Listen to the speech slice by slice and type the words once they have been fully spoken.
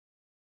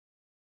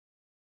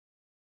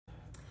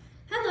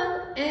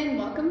Hello and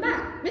welcome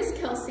back. Miss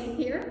Kelsey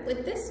here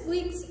with this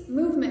week's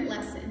movement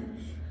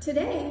lesson.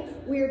 Today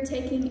we're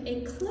taking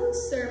a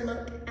closer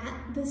look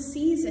at the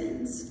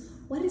seasons.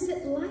 What is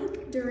it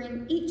like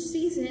during each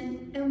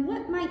season and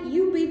what might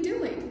you be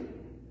doing?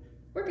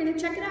 We're going to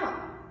check it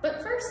out.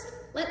 But first,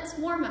 let's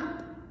warm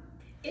up.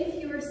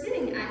 If you are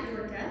sitting at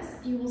your desk,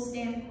 you will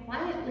stand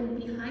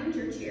quietly behind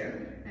your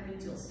chair. That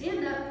means you'll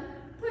stand up,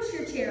 push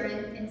your chair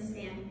in, and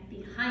stand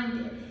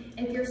behind it.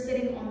 If you're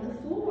sitting on the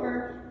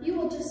floor, you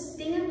will just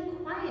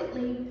stand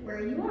quietly where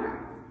you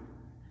are.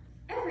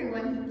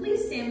 Everyone,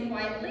 please stand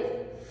quietly.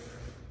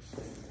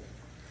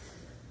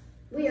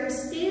 We are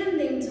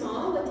standing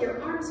tall with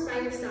your arms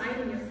by your side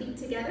and your feet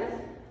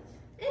together.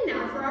 And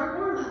now for our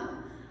warm-up.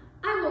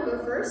 I will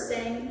go first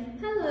saying,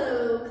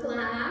 "Hello,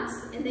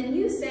 class," and then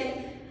you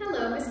say,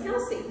 "Hello, Miss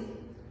Kelsey."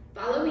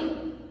 Follow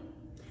me.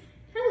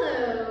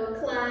 Hello,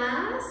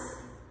 class.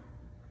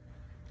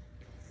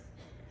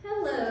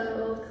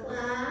 Hello,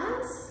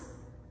 class.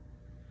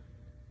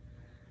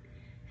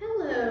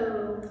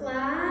 Hello,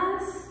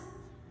 class.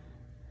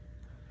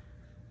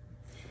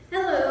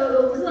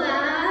 Hello,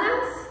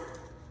 class.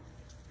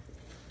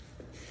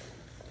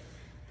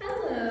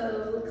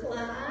 Hello,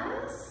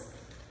 class.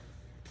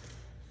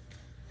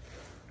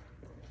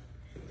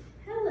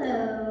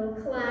 Hello,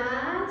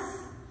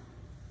 class.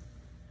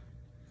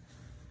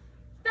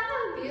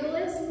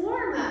 Fabulous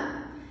warm-up.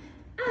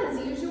 As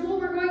usual,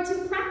 we're going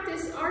to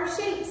practice our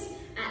shapes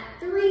at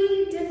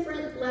 3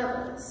 different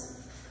levels.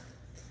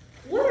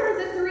 What are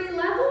the 3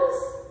 levels?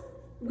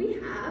 We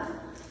have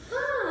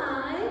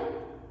high,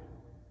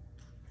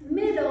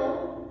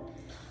 middle,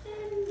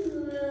 and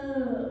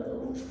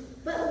low.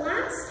 But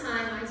last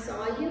time I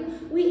saw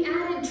you, we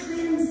added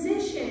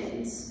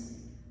transitions.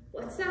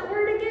 What's that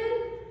word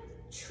again?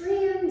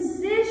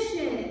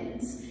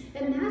 Transitions.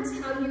 And that's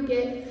how you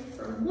get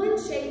from one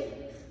shape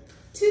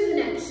to the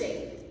next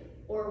shape,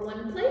 or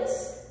one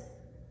place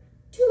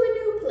to a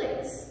new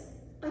place.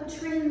 A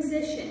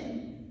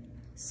transition.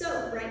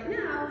 So right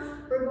now,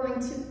 we're going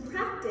to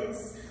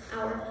practice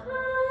our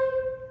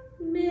high,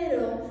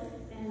 middle,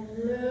 and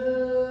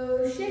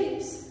low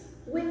shapes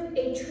with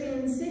a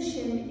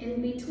transition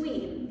in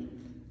between.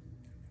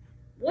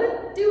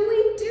 What do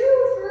we do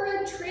for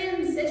a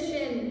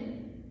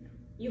transition?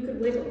 You could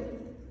wiggle.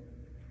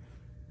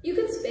 You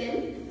could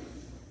spin.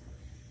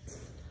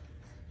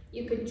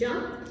 You could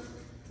jump.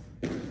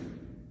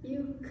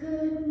 You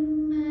could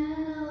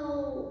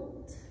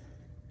melt.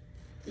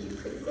 You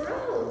could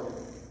grow.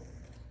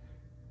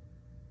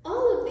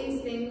 All of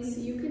these things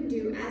you can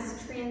do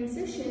as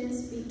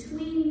transitions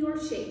between your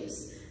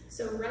shapes.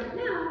 So right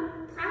now,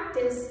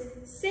 practice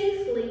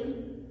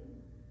safely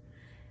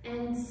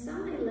and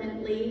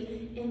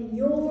silently in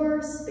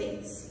your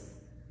space.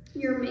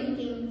 You're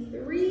making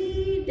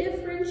 3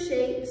 different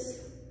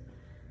shapes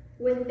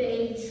with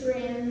a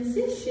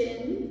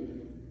transition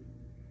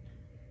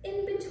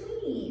in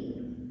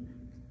between.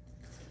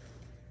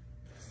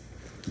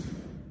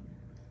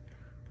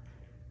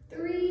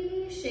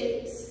 3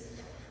 shapes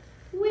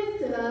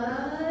with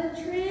a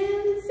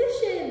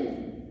transition.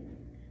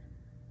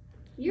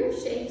 Your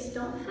shapes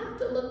don't have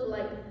to look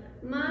like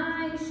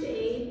my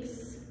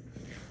shapes.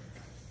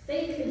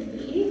 They could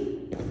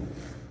be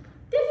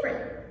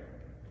different.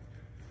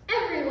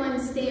 Everyone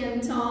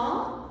stand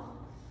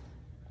tall.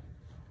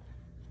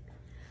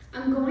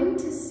 I'm going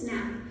to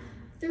snap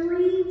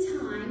 3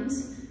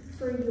 times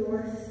for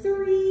your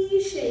 3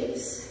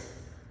 shapes.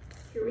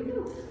 Here we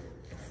go.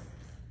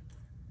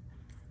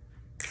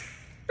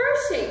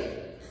 First shape.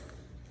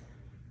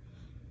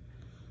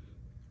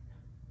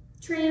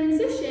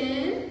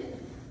 Transition.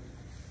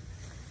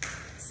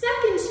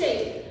 Second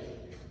shape.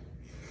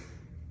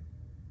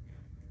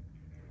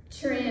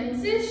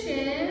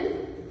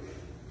 Transition.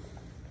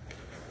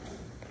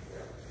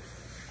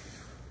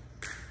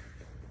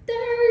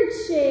 Third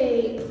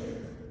shape.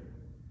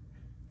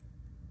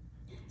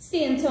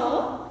 Stand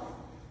tall.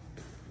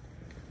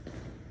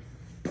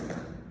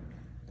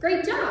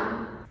 Great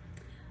job.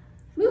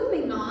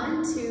 Moving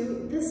on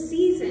to the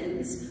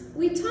seasons.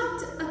 We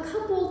talked a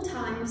couple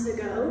times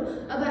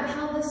ago about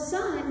how the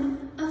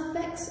sun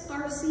affects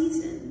our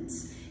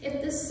seasons.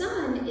 If the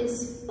sun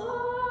is far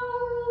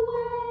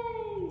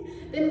away,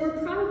 then we're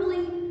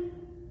probably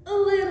a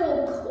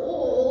little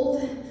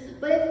cold.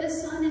 But if the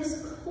sun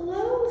is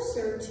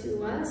closer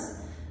to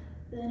us,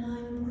 then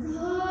I'm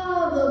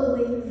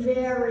probably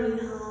very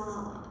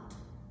hot.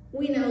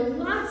 We know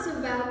lots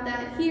about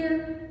that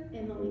here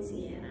in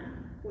Louisiana,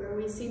 where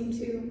we seem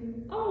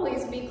to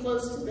always be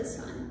close to the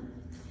sun.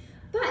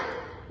 But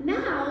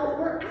now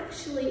we're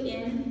actually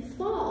in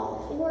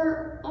fall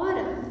or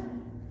autumn.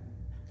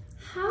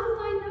 How do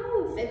I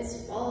know if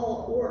it's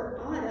fall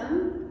or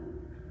autumn?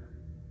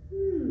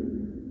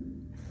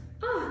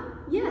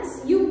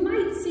 Yes, you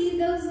might see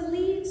those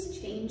leaves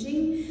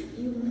changing.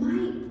 You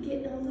might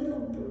get a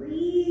little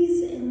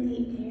breeze in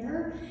the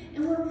air,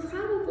 and we're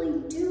probably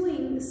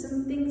doing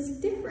some things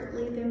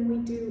differently than we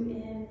do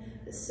in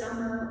the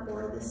summer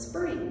or the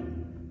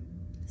spring.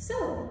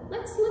 So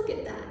let's look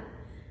at that.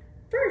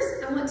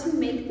 First, I want to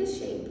make the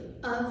shape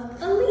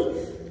of a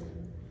leaf.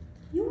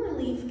 Your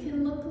leaf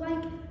can look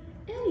like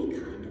any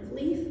kind of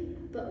leaf,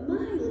 but my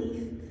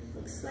leaf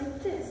looks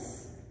like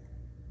this.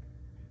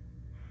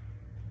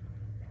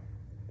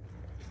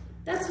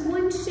 That's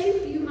one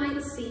shape you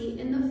might see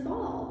in the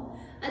fall.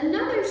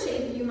 Another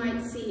shape you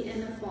might see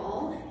in the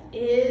fall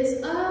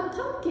is a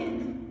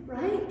pumpkin,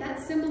 right? That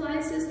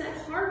symbolizes that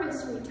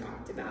harvest we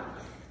talked about.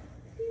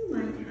 You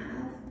might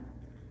have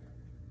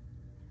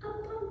a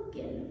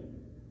pumpkin.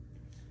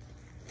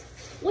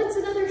 What's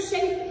another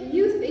shape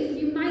you think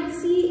you might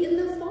see in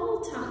the fall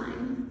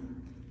time?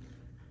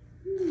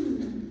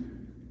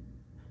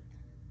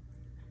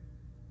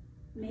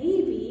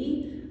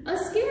 Maybe a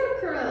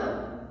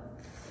scarecrow.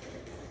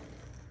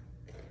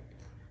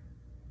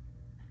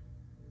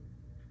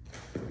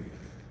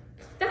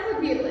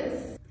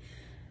 Fabulous.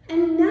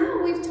 And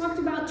now we've talked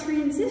about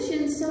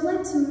transitions, so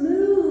let's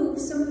move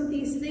some of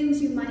these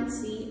things you might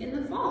see in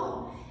the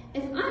fall.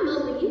 If I'm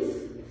a leaf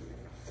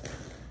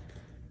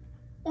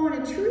on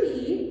a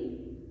tree,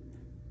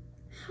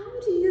 how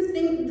do you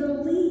think the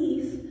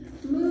leaf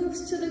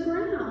moves to the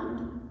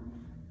ground?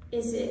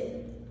 Is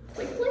it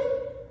quickly?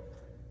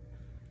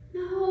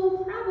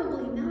 No,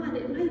 probably not.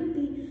 It might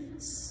be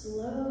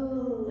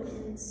slow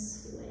and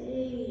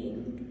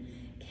swaying.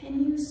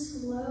 Can you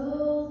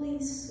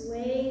slowly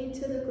sway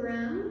to the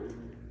ground?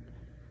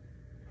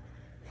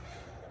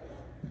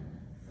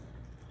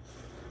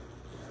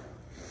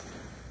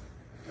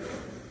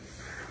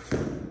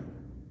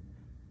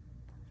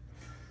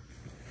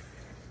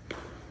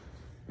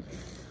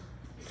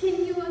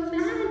 Can you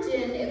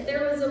imagine if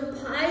there was a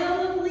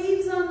pile of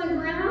leaves on the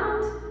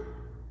ground?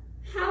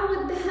 How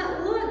would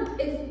that look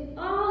if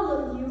all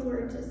of you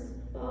were just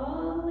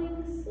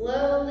falling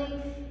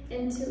slowly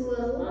into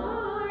a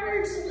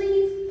large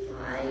leaf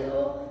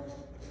pile?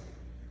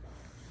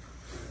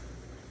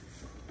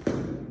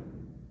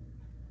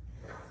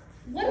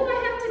 What do I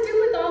have to do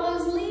with all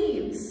those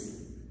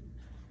leaves?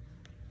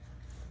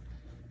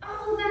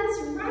 Oh, that's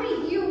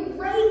right, you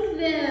rake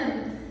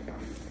them.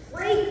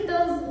 Rake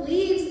those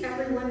leaves.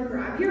 Everyone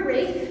grab your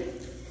rake.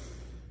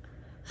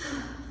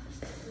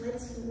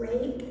 Let's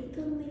rake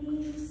the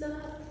leaves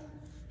up.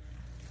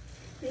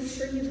 Make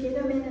sure you get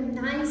them in a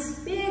nice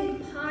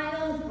big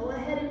pile. Go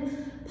ahead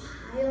and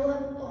pile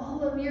up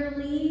all of your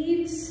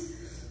leaves.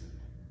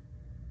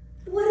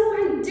 What do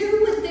I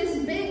do with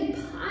this big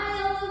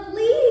pile of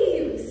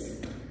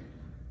leaves?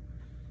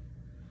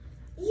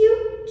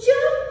 You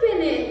jump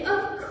in it.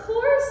 Of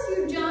course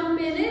you jump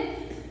in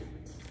it.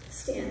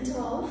 Stand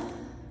tall.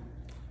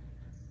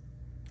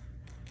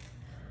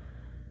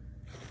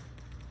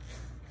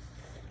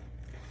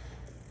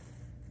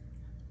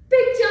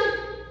 Big jump.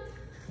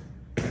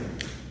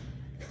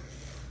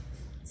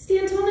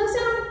 Stand tall, no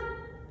sound.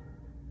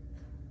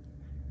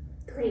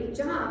 Great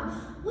job.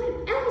 What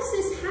else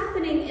is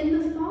happening in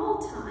the fall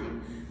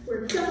time?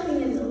 We're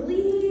jumping in the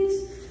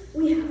leaves.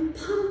 We have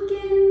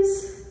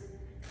pumpkins.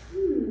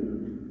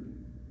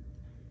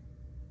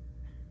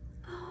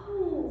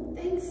 Oh,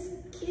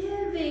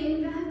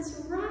 Thanksgiving,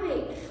 that's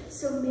right.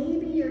 So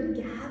maybe you're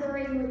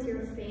gathering with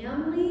your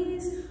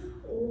families,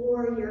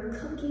 or you're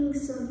cooking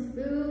some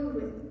food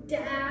with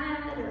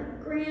Dad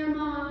or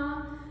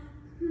Grandma.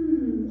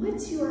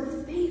 What's your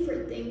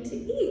favorite thing to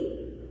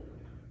eat?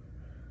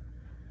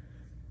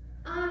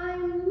 I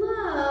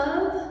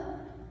love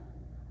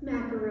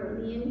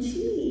macaroni and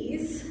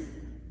cheese.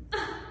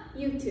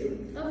 You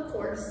too, of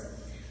course.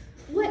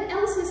 What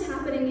else is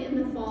happening in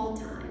the fall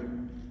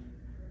time?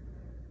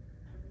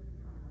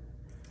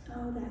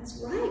 Oh, that's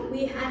right,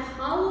 we had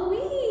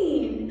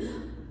Halloween.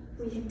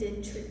 We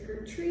did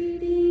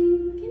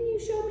trick-or-treating. Can you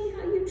show me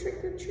how you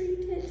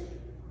trick-or-treated?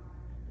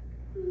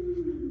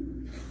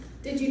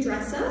 Did you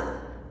dress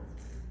up?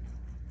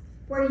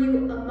 Were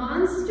you a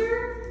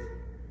monster?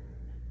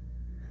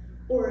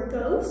 Or a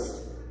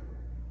ghost?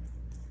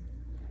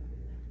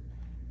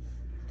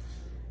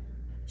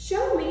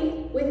 Show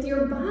me with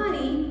your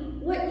body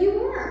what you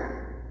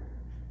were.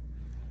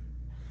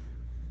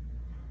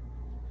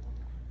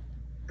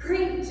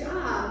 Great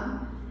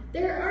job.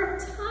 There are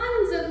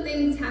tons of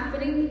things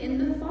happening in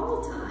the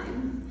fall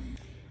time.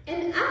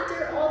 And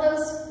after all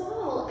those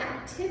fall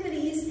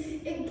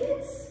activities, it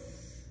gets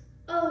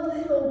a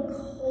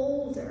little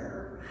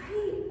colder,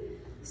 right?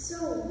 So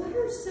what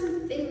are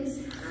some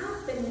things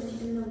happening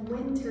in the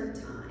winter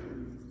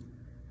time?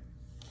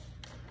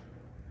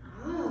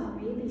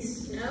 Maybe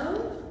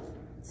snow?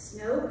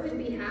 Snow could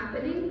be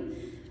happening.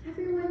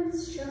 Everyone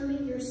show me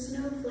your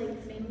snowflake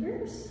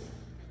fingers.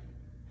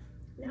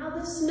 Now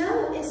the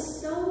snow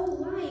is so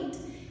light,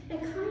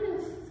 it kind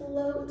of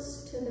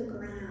floats to the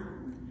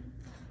ground.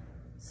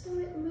 So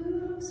it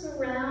moves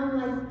around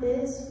like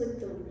this with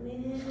the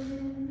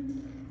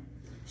wind.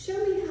 Show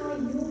me how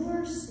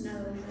your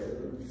snow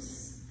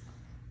moves.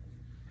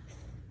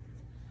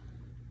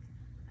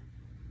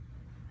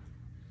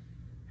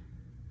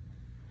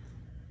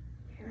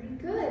 Very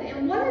good.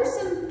 And what are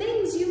some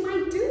things you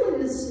might do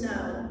in the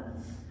snow?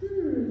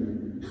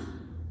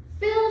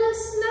 Build a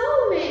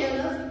snowman,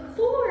 of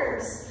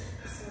course.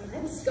 So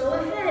let's go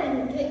ahead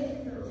and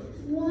get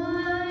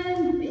one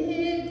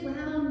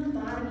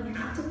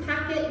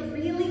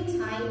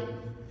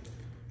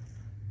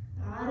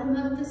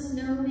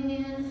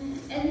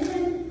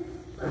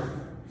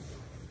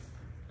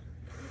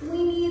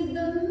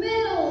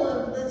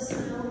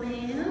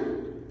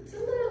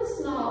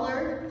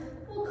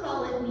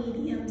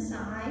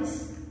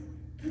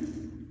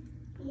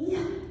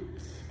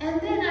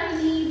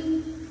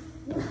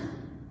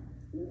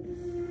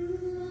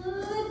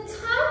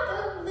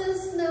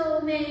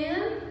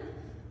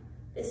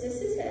This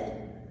is his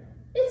head.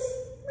 It's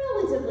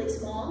relatively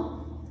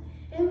small.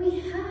 And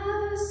we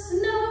have a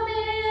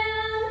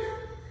snowman.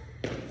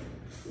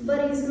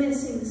 But he's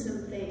missing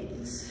some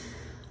things.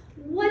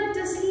 What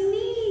does he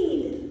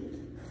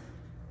need?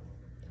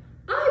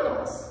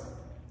 Eyeballs.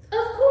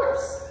 Of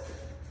course.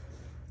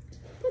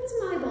 Put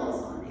some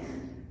eyeballs on there.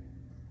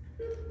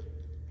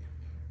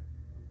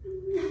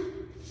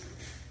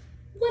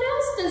 What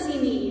else does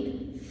he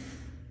need?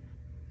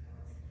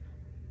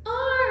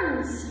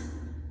 Arms.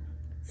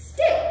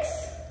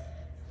 Sticks.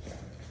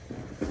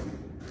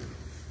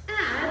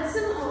 Add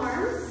some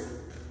arms.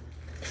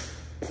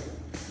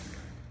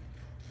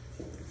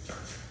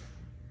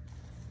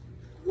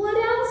 What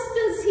else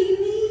does he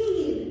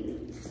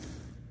need?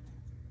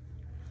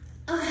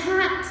 A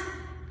hat.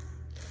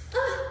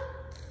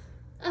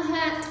 A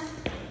hat.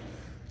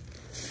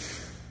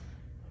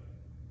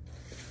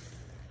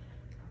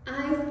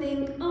 I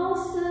think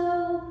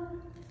also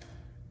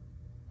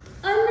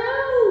a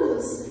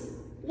nose.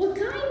 What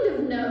kind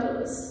of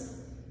nose?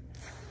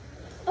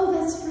 Oh,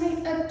 that's right,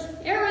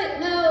 a carrot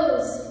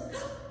nose.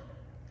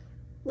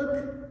 Look,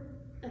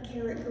 a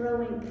carrot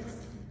growing.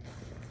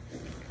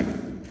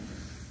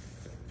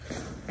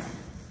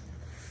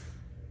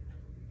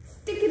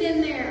 Stick it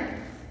in there.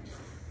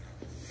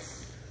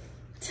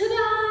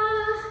 Ta-da!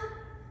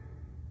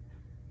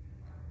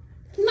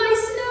 My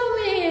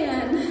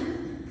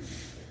snowman!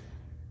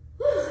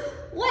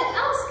 What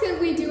else could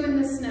we do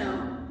in the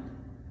snow?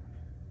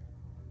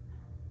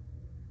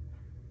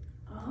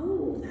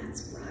 Oh,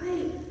 that's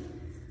right.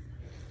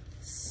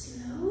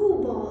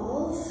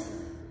 Snowballs.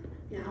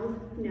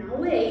 Now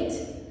wait.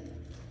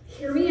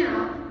 Hear me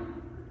out.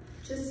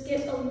 Just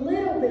get a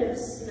little bit of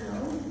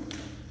snow.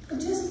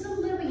 Just a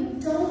little. You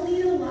don't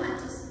need a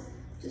lot.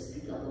 Just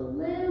pick up a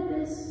little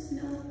bit of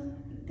snow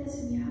like this,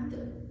 and you have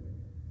to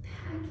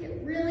pack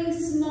it really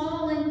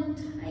small and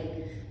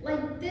tight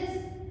like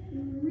this,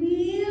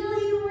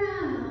 really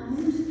round.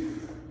 And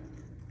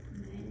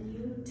then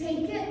you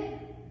take it.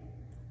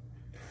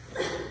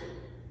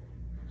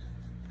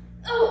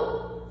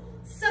 Oh,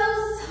 so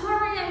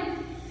sorry.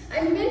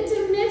 I meant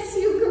to miss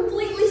you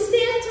completely.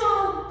 Stand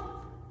tall.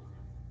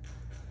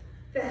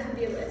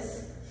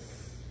 Fabulous.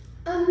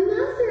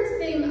 Another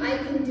thing I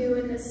can do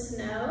in the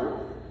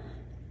snow,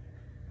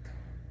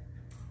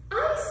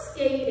 ice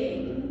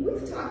skating.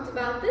 We've talked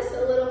about this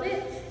a little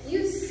bit.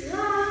 You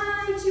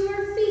slide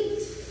your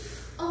feet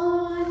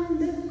on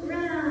the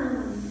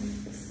ground.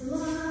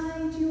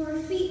 Slide your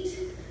feet.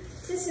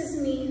 This is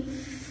me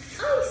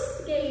ice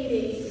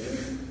skating.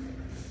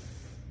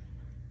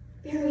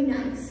 Very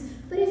nice.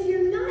 But if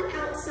you're not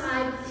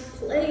outside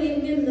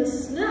playing in the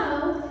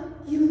snow,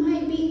 you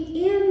might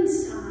be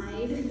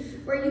inside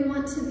where you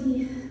want to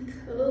be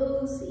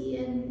cozy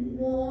and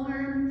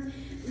warm.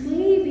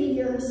 Maybe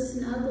you're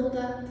snuggled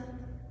up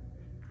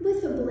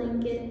with a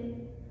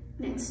blanket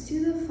next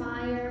to the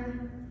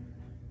fire,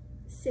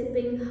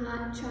 sipping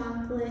hot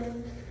chocolate.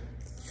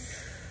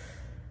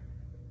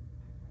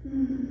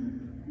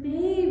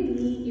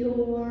 Maybe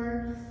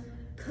you're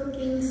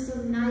cooking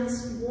some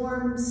nice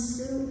warm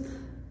soup,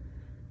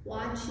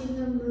 watching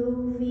a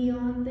movie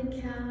on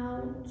the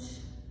couch.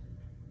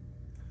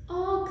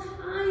 All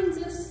kinds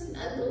of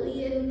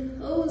snuggly and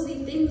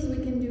cozy things we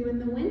can do in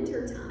the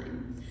winter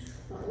time.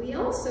 But we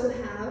also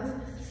have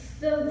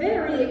the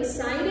very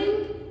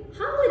exciting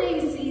holiday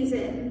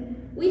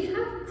season. We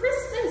have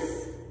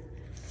Christmas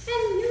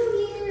and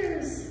New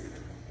Year's.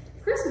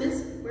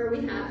 Christmas, where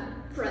we have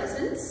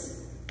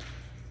presents.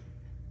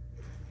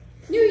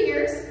 New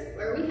Year's,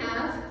 where we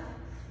have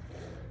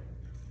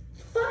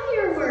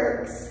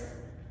fireworks.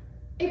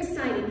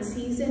 Exciting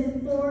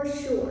season for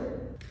sure.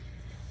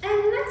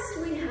 And next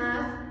we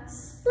have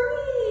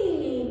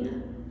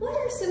spring. What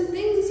are some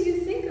things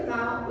you think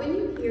about when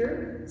you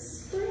hear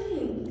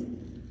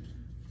spring?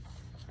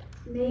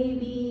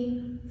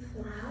 Maybe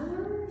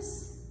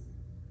flowers?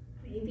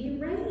 Maybe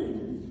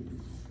rain?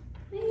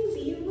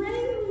 Maybe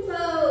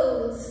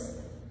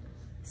rainbows?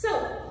 So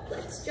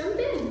let's jump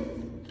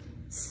in.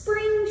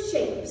 Spring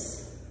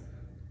shapes.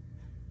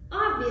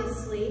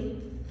 Obviously,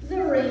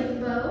 the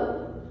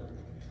rainbow.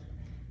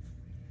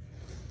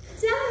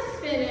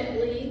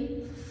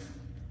 Definitely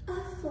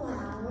a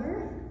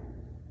flower,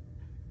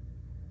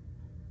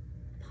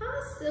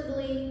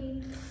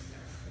 possibly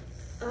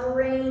a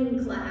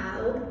rain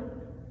cloud.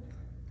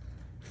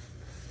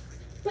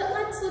 But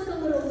let's look a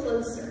little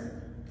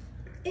closer.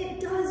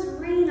 It does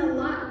rain a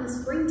lot in the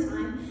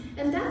springtime,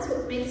 and that's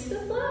what makes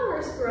the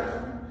flowers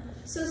grow.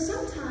 So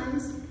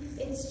sometimes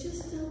it's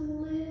just a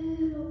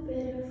little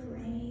bit of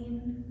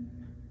rain,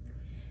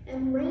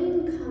 and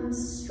rain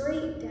comes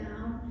straight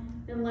down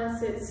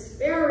unless it's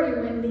very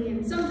windy,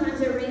 and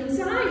sometimes it rains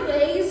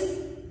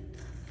sideways.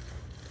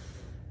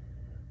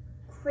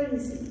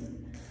 Crazy.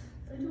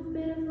 Little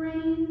bit of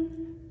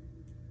rain.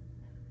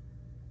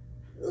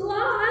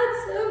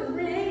 Lots of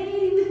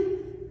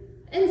rain.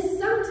 And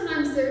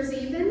sometimes there's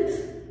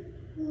even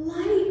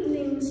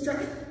lightning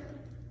strike.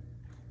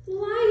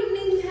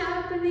 Lightning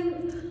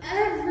happening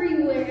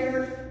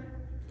everywhere.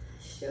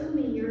 Show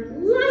me your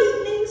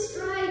lightning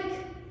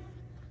strike.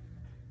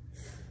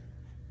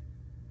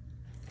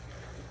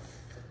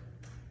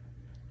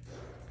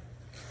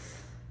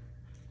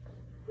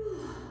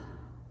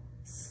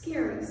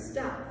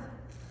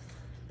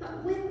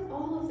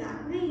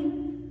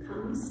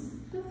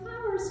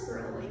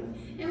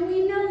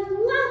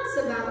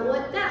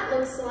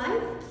 looks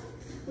like.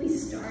 We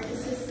start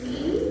as a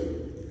seed.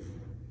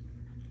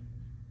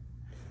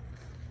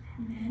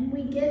 And then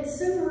we get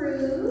some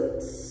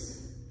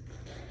roots.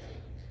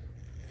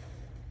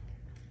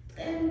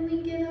 Then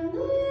we get a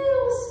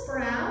little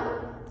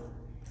sprout.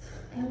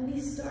 And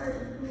we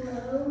start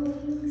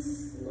growing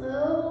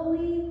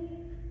slowly.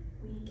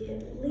 We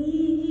get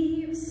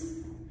leaves.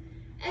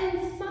 And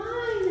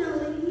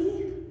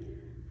finally,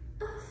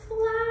 a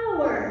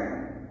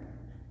flower.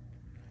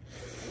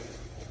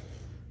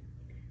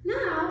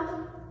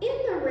 Now, in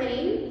the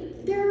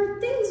rain, there are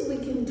things we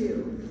can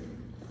do,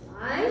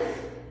 like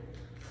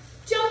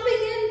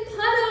jumping in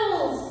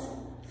puddles.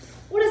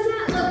 What does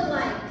that look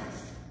like?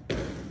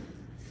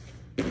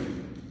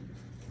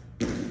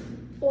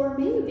 Or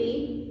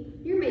maybe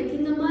you're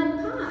making a mud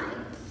pie.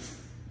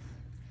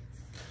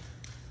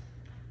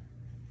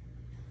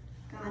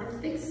 Gotta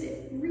fix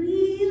it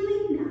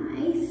really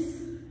nice.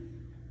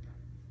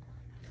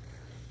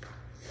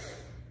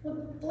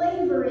 What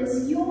flavor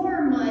is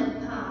your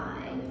mud pie?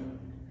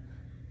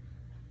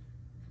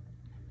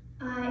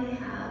 I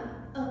have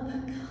a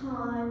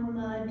pecan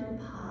mud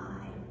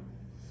pie.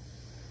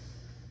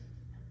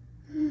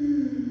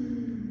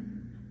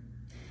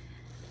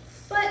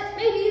 But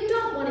maybe you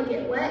don't want to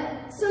get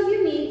wet, so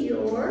you need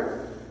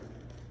your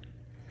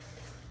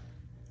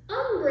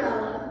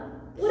umbrella.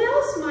 What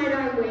else might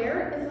I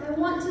wear if I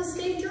want to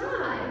stay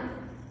dry?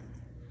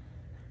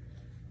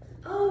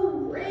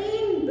 Oh,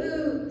 rain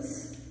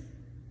boots.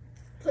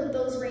 Put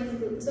those rain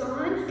boots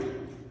on.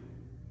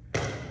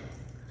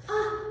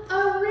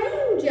 A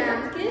rain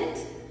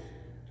jacket.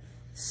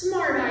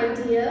 Smart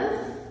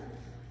idea.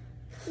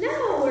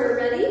 Now we're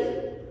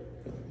ready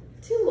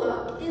to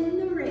walk in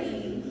the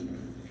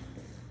rain.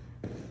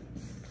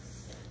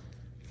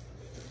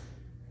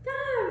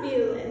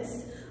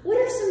 Fabulous. What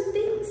are some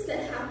things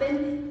that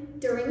happen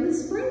during the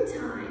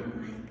springtime?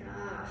 Like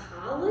a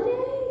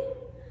holiday?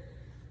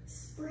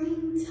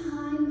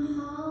 Springtime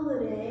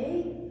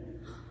holiday.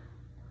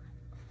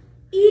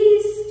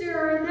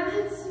 Easter,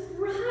 that's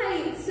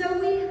right. So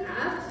we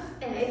have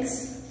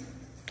eggs,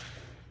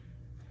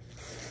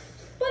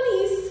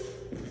 bunnies,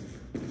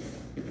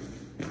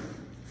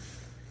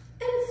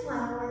 and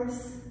flowers.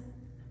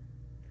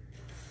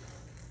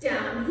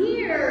 Down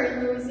here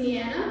in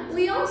Louisiana,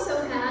 we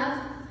also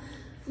have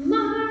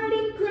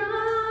Mardi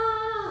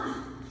Gras,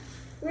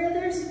 where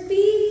there's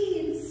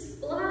beads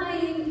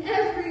flying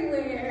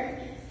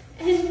everywhere,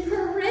 and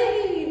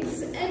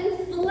parades,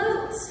 and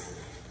floats,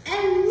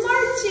 and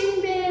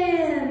marching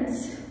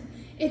bands.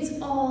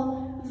 It's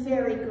all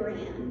very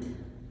grand,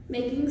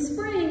 making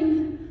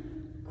spring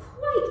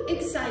quite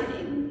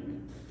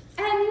exciting.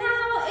 And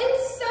now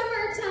it's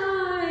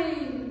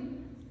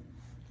summertime!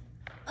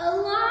 A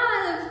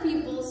lot of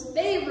people's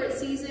favorite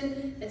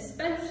season,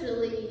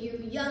 especially you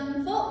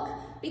young folk,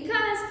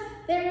 because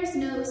there's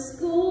no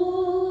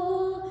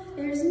school.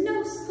 There's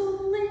no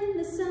school in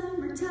the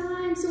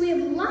summertime, so we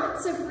have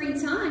lots of free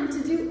time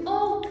to do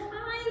all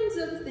kinds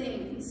of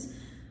things.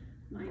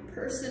 My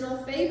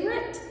personal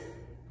favorite,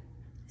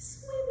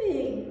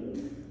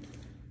 swimming.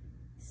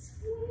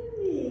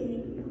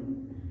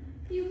 Swimming.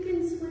 You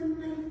can swim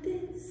like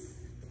this.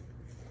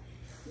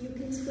 You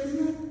can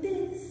swim like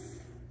this.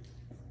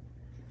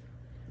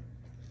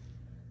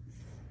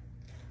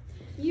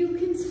 You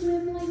can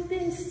swim like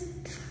this.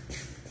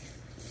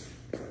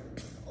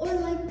 Or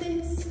like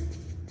this.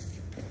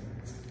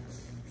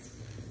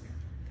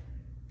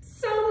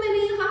 So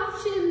many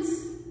options.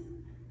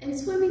 And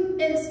swimming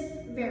is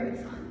very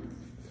fun.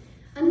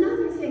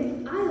 Another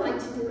thing I like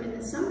to do in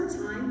the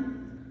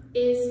summertime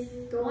is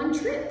go on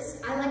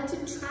trips. I like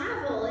to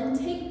travel and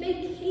take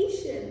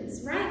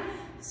vacations, right?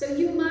 So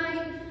you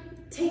might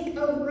take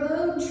a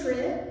road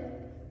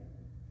trip.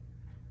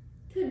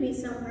 Could be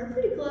somewhere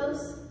pretty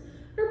close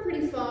or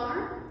pretty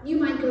far. You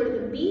might go to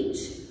the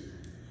beach,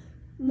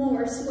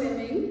 more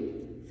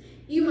swimming.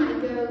 You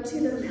might go to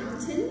the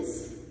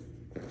mountains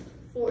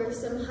for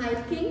some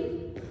hiking.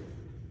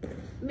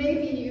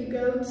 Maybe you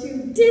go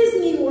to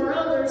Disney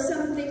World or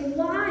something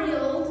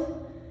wild.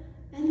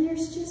 And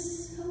there's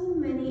just so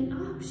many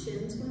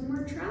options when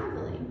we're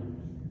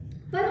traveling.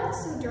 But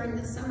also during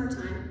the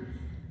summertime,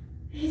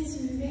 it's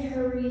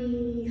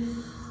very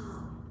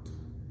hot.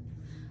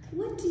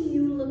 What do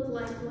you look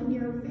like when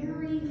you're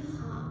very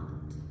hot?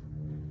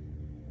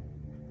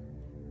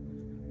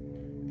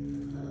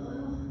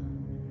 Oh,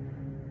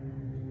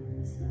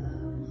 so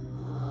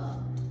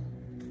hot.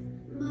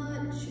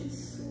 Much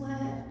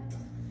sweat.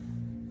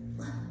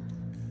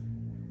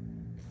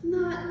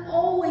 Not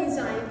always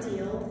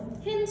ideal,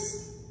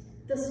 hence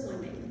the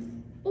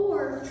swimming.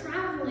 Or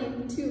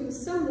traveling to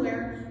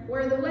somewhere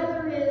where the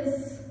weather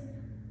is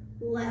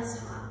less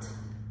hot.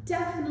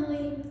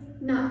 Definitely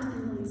not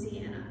in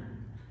Louisiana.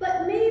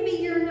 But maybe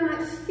you're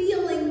not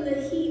feeling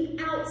the heat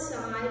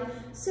outside,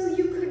 so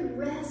you could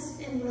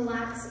rest and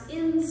relax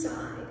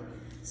inside.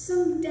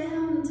 Some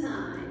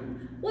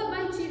downtime. What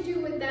might you do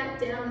with that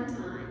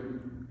downtime?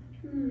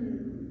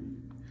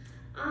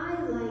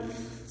 I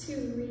like to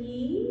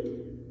read.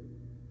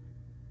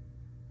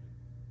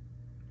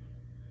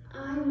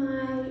 I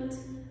might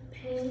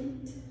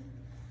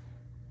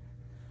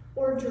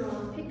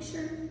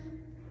picture?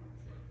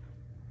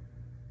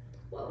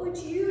 What would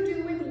you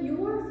do with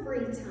your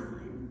free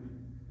time?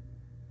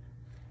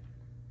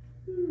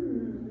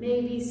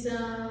 Maybe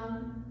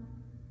some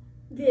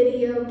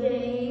video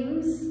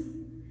games,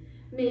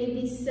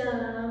 maybe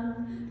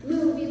some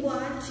movie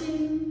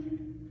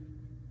watching,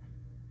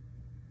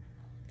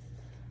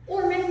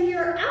 or maybe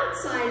you're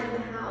outside of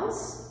the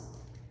house,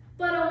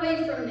 but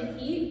away from the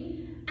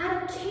heat,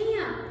 at a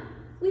camp.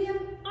 We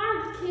have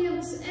art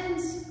camps and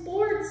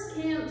sports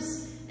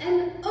camps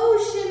and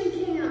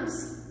ocean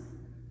camps.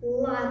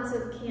 Lots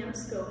of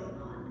camps going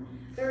on.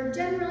 There are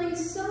generally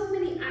so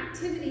many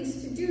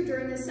activities to do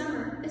during the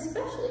summer,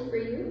 especially for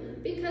you,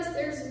 because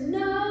there's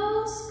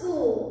no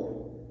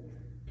school.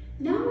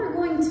 Now we're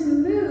going to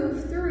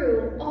move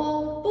through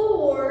all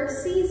 4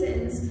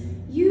 seasons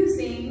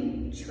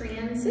using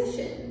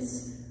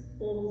transitions.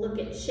 We'll look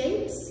at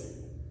shapes,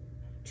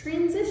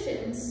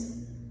 transitions,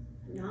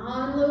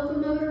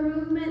 non-locomotor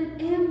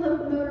movement, and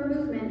locomotor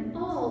movement,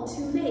 all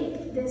to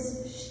make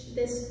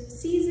this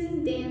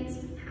season dance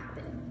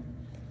happen.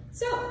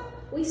 So,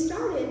 we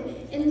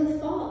started in the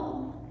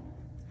fall.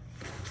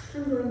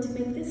 I'm going to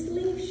make this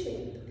leaf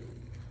shape,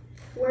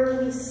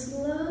 where we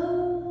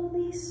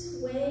slowly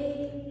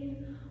sway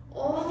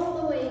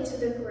all the way to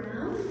the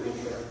ground, like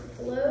we're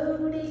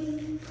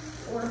floating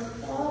or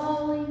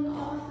falling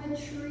off a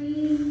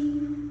tree.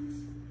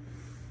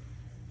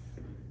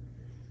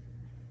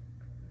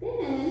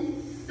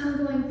 Then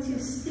I'm going to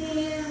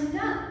stand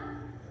up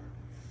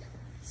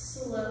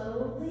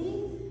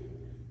slowly,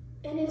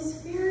 and it's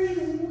very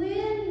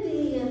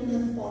windy in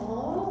the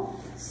fall,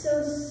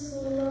 so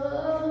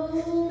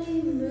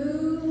slowly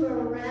move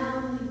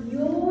around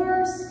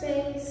your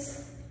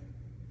space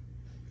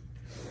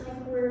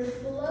like we're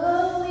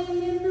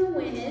flowing in the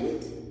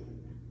wind.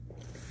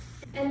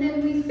 And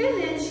then we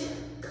finish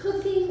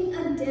cooking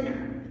a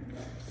dinner.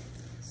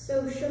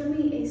 So show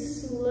me a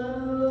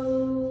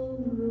slow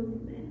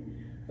movement,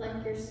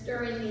 like you're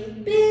stirring a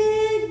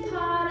big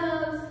pot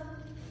of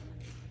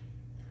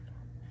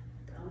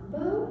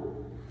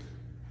gumbo,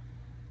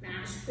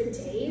 mashed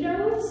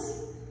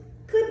potatoes,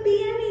 could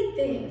be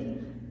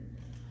anything.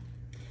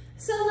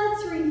 So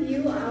let's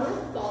review our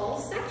fall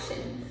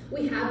section.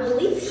 We have a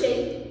leaf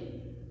shape.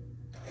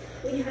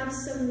 We have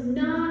some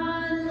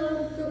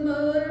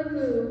non-locomotor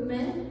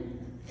movement,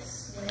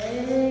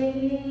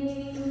 swaying.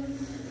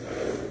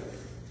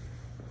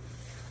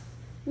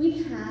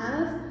 We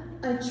have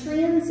a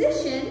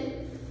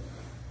transition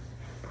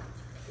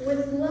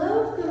with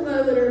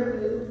locomotor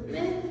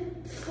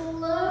movement,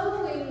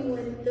 flowing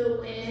with the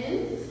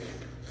wind.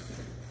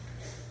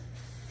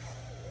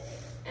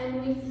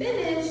 And we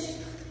finish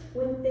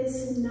with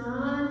this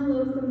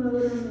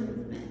non-locomotor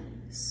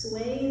movement,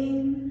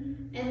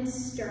 swaying and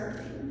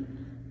stirring.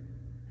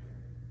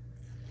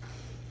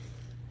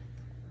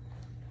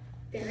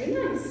 Very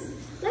nice.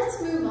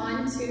 Let's move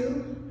on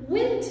to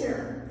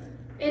winter.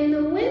 In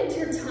the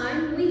winter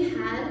time, we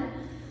had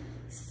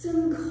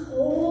some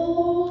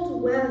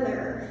cold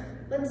weather.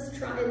 Let's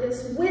try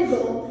this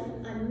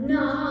wiggle, a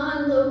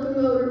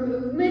non-locomotor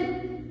movement.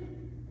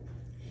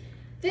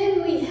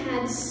 Then we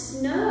had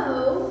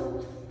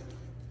snow,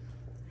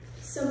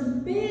 some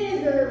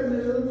bigger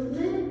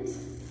movement.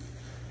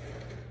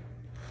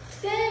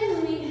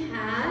 Then we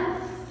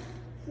had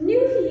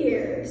New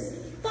Year's,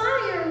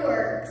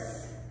 fireworks.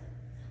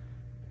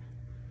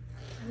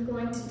 I'm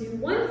going to do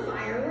one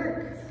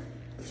firework,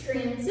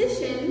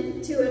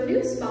 transition to a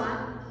new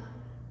spot,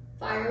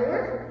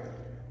 firework,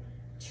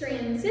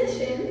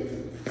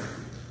 transition,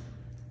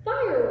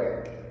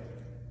 firework.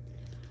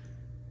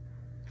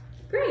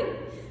 Great.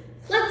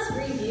 Let's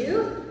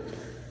review.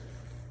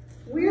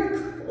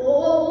 We're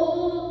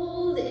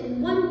cold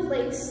in one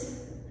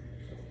place.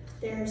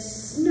 There's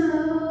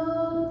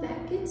snow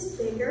that gets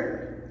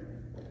bigger.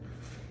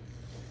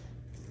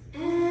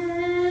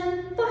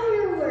 And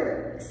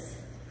fireworks.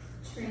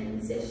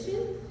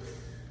 Transition,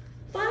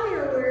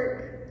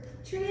 firework,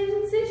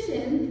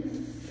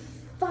 transition,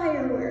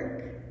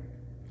 firework.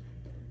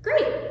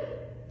 Great.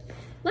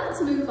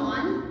 Let's move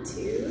on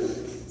to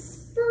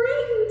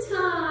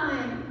springtime.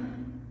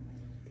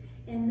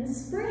 In the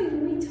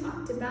spring, we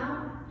talked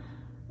about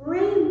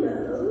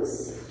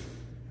rainbows,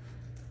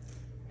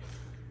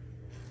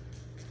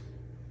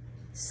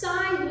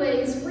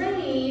 sideways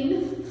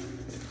rain,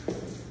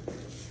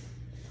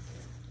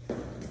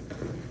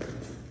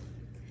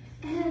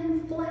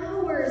 and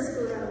flowers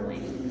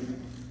growing.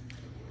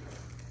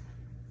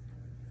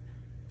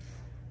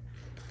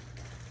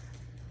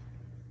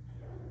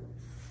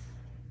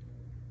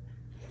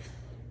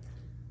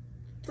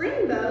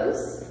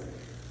 Rainbows,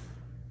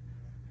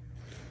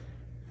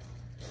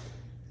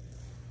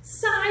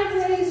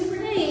 sideways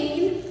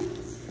rain,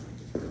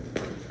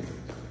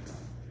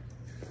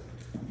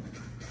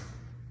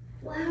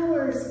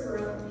 flowers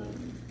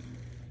growing.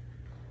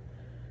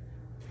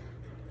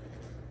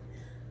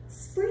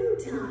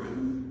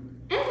 Springtime.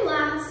 And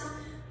last,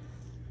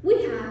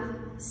 we have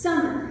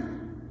summer.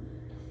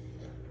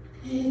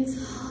 It's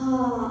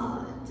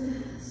hot,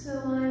 so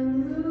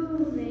I'm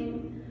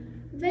moving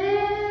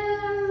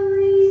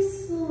very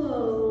slowly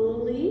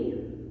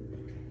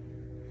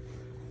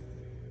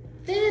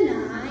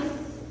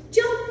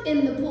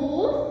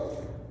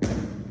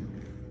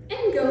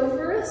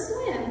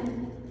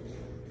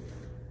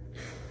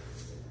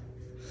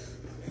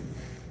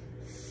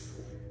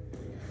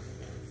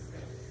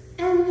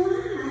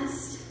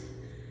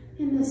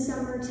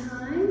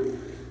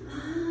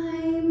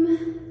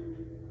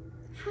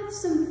have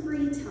some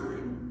free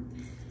time.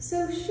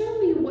 So show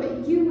me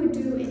what you would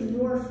do in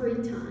your free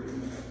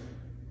time.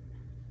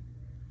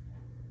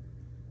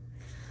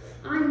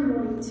 I'm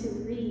going to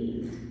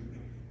read.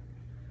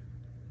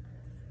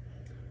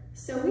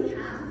 So we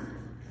have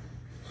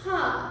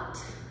hot,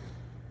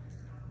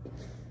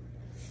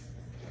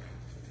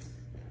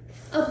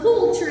 a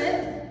pool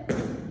trip,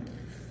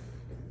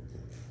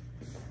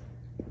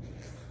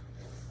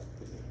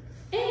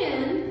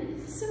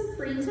 and some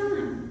free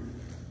time.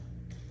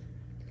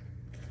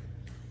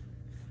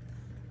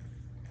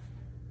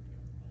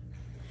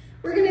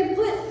 We're going to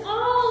put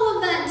all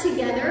of that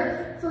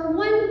together for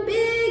one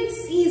big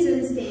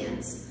seasons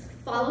dance.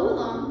 Follow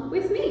along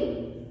with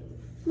me.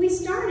 We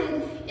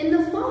started in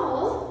the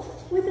fall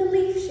with a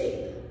leaf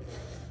shape.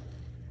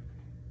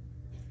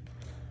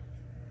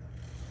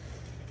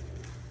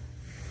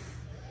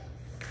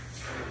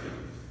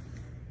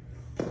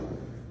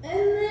 And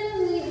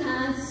then we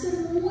had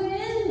some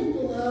wind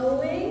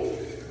blowing.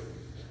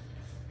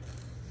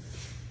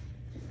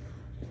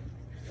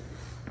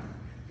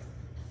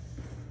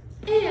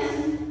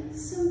 And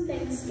some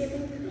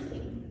Thanksgiving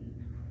cooking.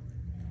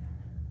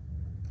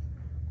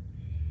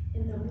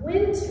 In the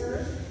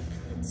winter,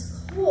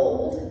 it's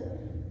cold.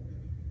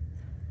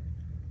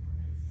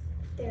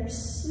 There's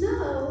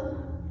snow.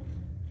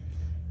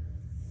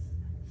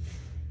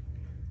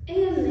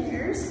 And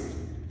there's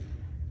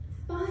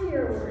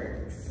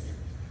fireworks.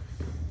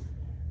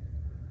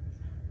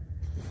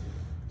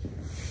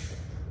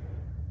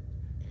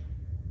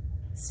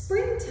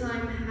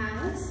 Springtime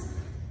has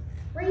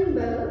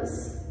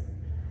rainbows,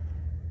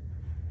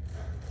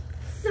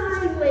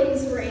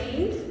 sideways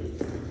rain,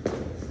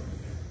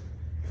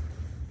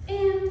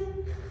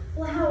 and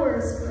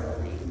flowers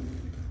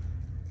growing.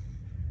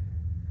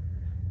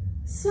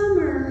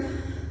 Summer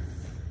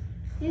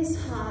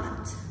is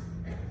hot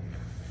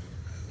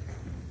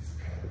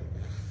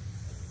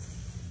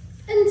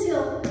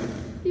until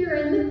you're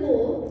in the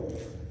pool.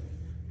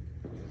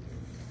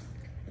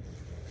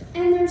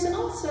 And there's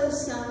also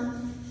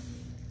some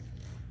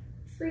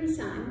free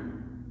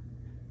time.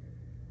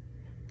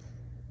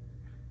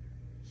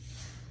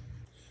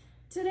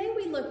 Today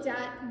we looked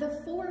at the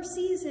 4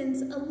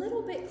 seasons a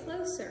little bit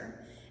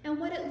closer and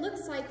what it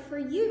looks like for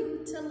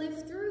you to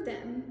live through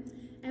them.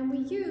 And we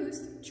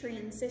used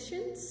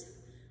transitions,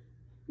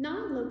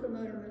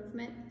 non-locomotor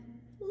movement,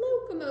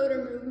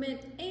 locomotor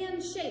movement,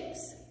 and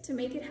shapes to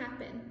make it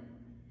happen.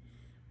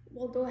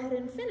 We'll go ahead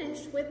and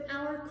finish with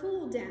our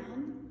cool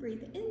down.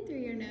 Breathe in through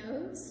your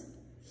nose,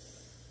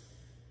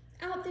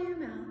 out through your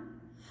mouth.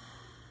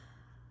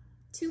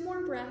 2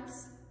 more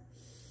breaths.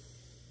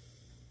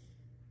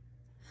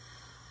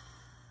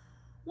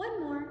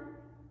 1 more.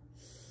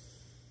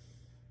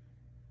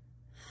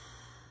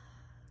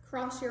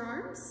 Cross your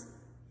arms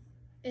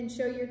and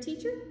show your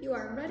teacher you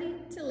are ready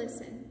to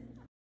listen.